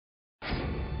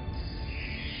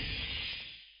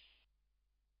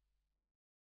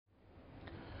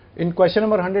In question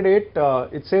number 108,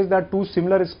 it says that two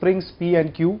similar springs P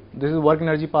and Q, this is work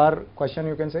energy power question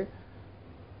you can say.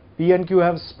 P and Q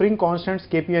have spring constants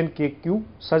Kp and Kq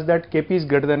such that Kp is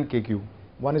greater than Kq.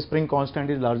 One spring constant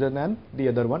is larger than the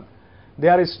other one. They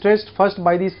are stressed first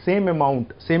by the same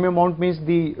amount. Same amount means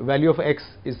the value of X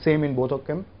is same in both of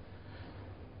them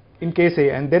in case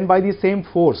A, and then by the same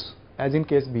force as in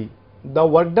case B. The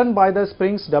work done by the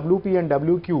springs Wp and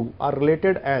Wq are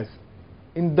related as.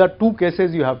 In the two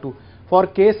cases you have to, for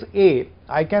case A,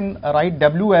 I can write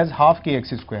W as half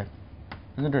kx square,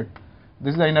 isn't it?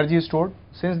 This is the energy stored.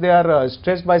 Since they are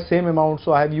stressed by same amount,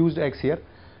 so I have used X here.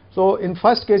 So in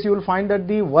first case you will find that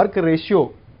the work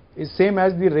ratio is same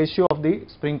as the ratio of the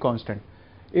spring constant.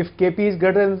 If Kp is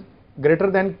greater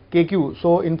than Kq,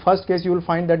 so in first case you will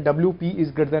find that Wp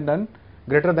is greater than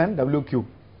Wq.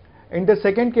 In the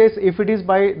second case, if it is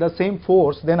by the same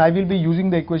force, then I will be using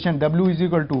the equation W is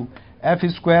equal to F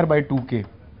square by 2K.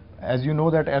 As you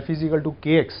know that F is equal to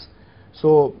Kx.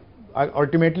 So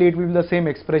ultimately it will be the same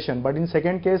expression, but in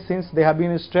second case, since they have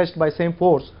been stressed by same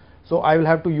force, so I will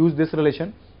have to use this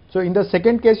relation. So in the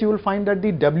second case you will find that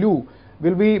the W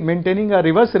will be maintaining a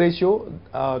reverse ratio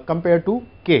compared to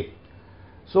K.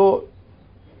 So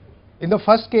in the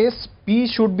first case P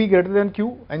should be greater than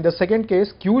Q, and the second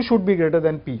case Q should be greater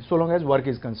than P so long as work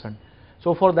is concerned.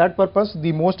 So for that purpose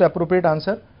the most appropriate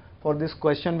answer for this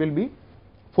question will be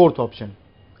fourth option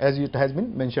as it has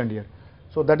been mentioned here.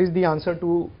 So that is the answer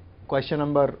to question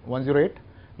number 108.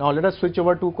 Now let us switch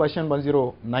over to question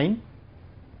 109.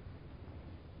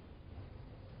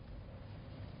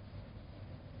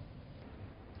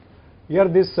 Here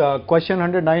this question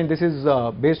 109, this is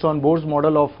based on Bohr's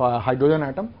model of hydrogen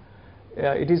atom.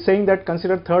 It is saying that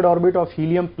consider third orbit of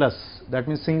helium plus, that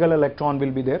means single electron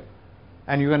will be there,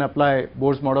 and you can apply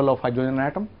Bohr's model of hydrogen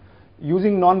atom.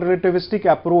 Using non-relativistic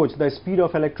approach, the speed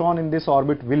of electron in this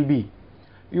orbit will be.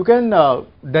 You can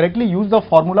directly use the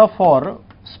formula for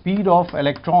speed of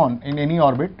electron in any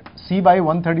orbit, c by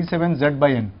 137 z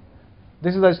by n.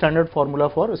 This is the standard formula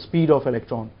for speed of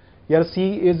electron. Here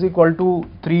c is equal to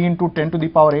 3 into 10 to the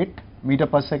power 8 meter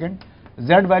per second. Z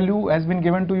value has been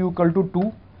given to you equal to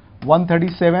 2,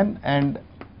 137, and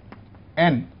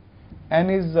n. N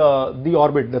is the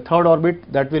orbit, the third orbit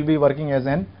that will be working as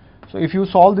n. So if you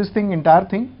solve this thing, entire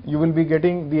thing, you will be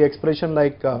getting the expression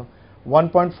like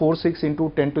 1.46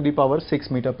 into 10 to the power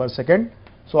 6 meter per second.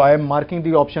 So I am marking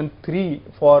the option 3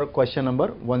 for question number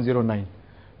 109.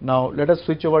 Now let us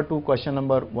switch over to question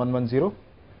number 110.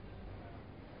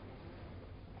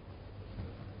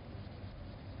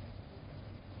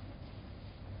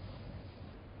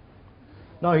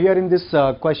 Now here in this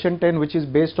question 10, which is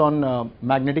based on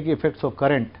magnetic effects of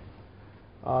current,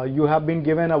 you have been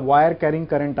given a wire carrying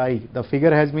current I. The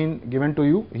figure has been given to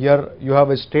you. Here you have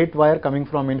a straight wire coming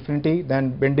from infinity,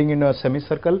 then bending in a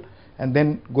semicircle, and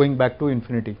then going back to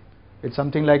infinity. It's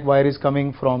something like wire is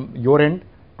coming from your end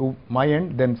to my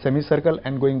end, then semicircle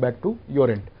and going back to your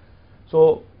end.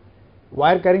 So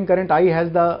wire carrying current I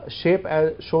has the shape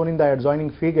as shown in the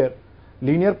adjoining figure.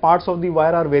 Linear parts of the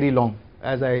wire are very long,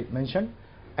 as I mentioned,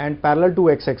 and parallel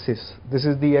to x-axis. This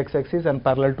is the x-axis and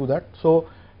parallel to that. So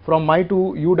from my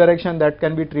to u direction, that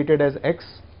can be treated as x,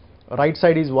 right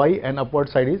side is y, and upward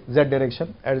side is z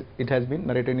direction, as it has been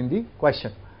narrated in the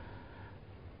question.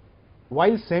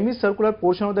 While semicircular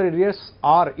portion of the radius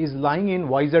r is lying in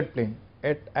yz plane,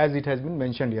 as it has been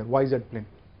mentioned here, yz plane.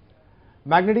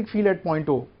 Magnetic field at point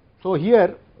O. So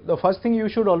here the first thing you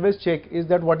should always check is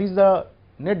that what is the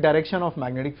net direction of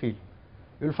magnetic field.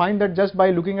 You will find that just by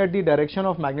looking at the direction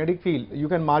of magnetic field, you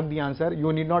can mark the answer.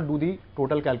 You need not do the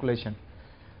total calculation.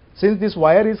 Since this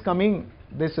wire is coming,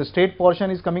 this straight portion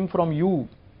is coming from U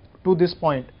to this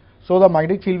point, so the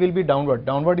magnetic field will be downward.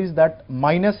 Downward is that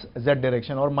minus Z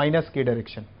direction or minus K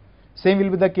direction. Same will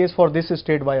be the case for this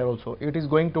straight wire also. It is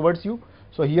going towards you,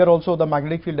 so here also the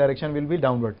magnetic field direction will be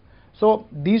downward. So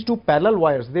these two parallel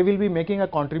wires, they will be making a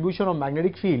contribution of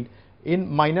magnetic field in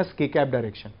minus K cap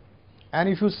direction. And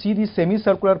if you see the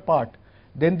semicircular part,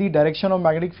 then the direction of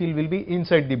magnetic field will be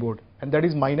inside the board, and that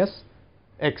is minus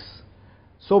X.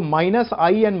 So minus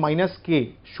I and minus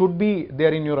K should be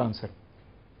there in your answer.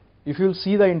 If you will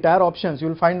see the entire options, you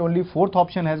will find only fourth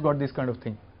option has got this kind of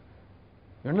thing.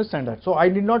 You understand that? So I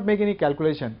did not make any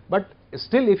calculation, but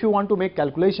still if you want to make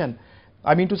calculation,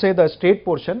 I mean to say the straight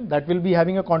portion, that will be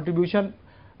having a contribution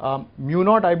mu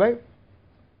naught I by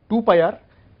 2 pi r,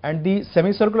 and the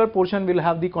semicircular portion will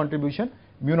have the contribution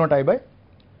mu naught I by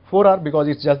 4r, because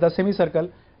it's just the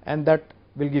semicircle, and that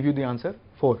will give you the answer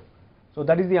 4. So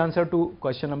that is the answer to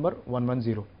question number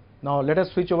 110. Now let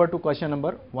us switch over to question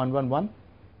number 111.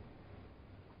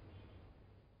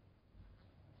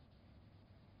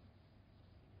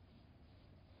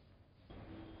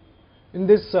 In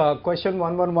this question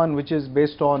 111, which is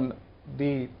based on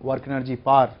the work energy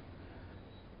power,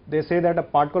 they say that a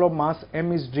particle of mass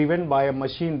m is driven by a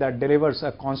machine that delivers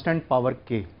a constant power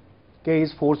k. K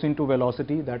is force into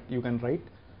velocity, that you can write,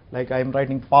 like I am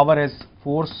writing power as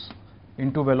force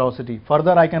into velocity.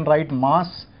 Further, I can write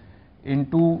mass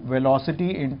into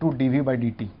velocity into dv by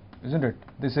dt, isn't it?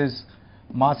 This is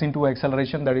mass into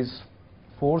acceleration, that is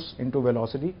force into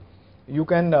velocity. You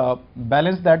can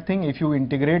balance that thing. If you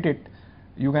integrate it,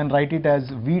 you can write it as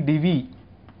v dv,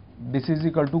 this is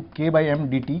equal to k by m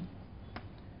dt.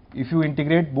 If you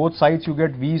integrate both sides, you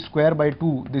get v square by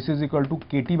 2, this is equal to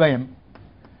kt by m,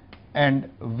 and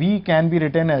v can be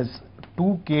written as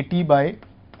 2 kt by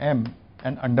m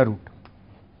and under root.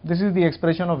 This is the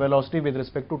expression of velocity with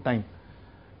respect to time.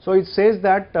 So it says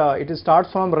that it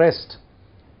starts from rest,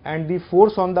 and the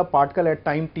force on the particle at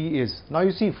time t is. Now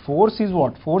you see, force is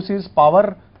what? Force is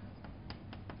power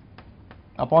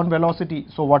upon velocity.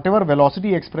 So whatever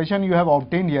velocity expression you have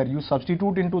obtained here, you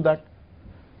substitute into that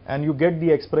and you get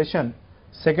the expression,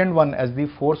 second one, as the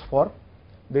force for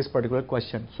this particular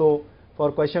question. So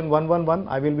for question 111,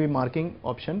 I will be marking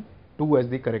option 2 as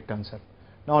the correct answer.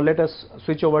 Now let us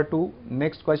switch over to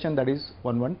next question, that is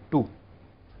 112.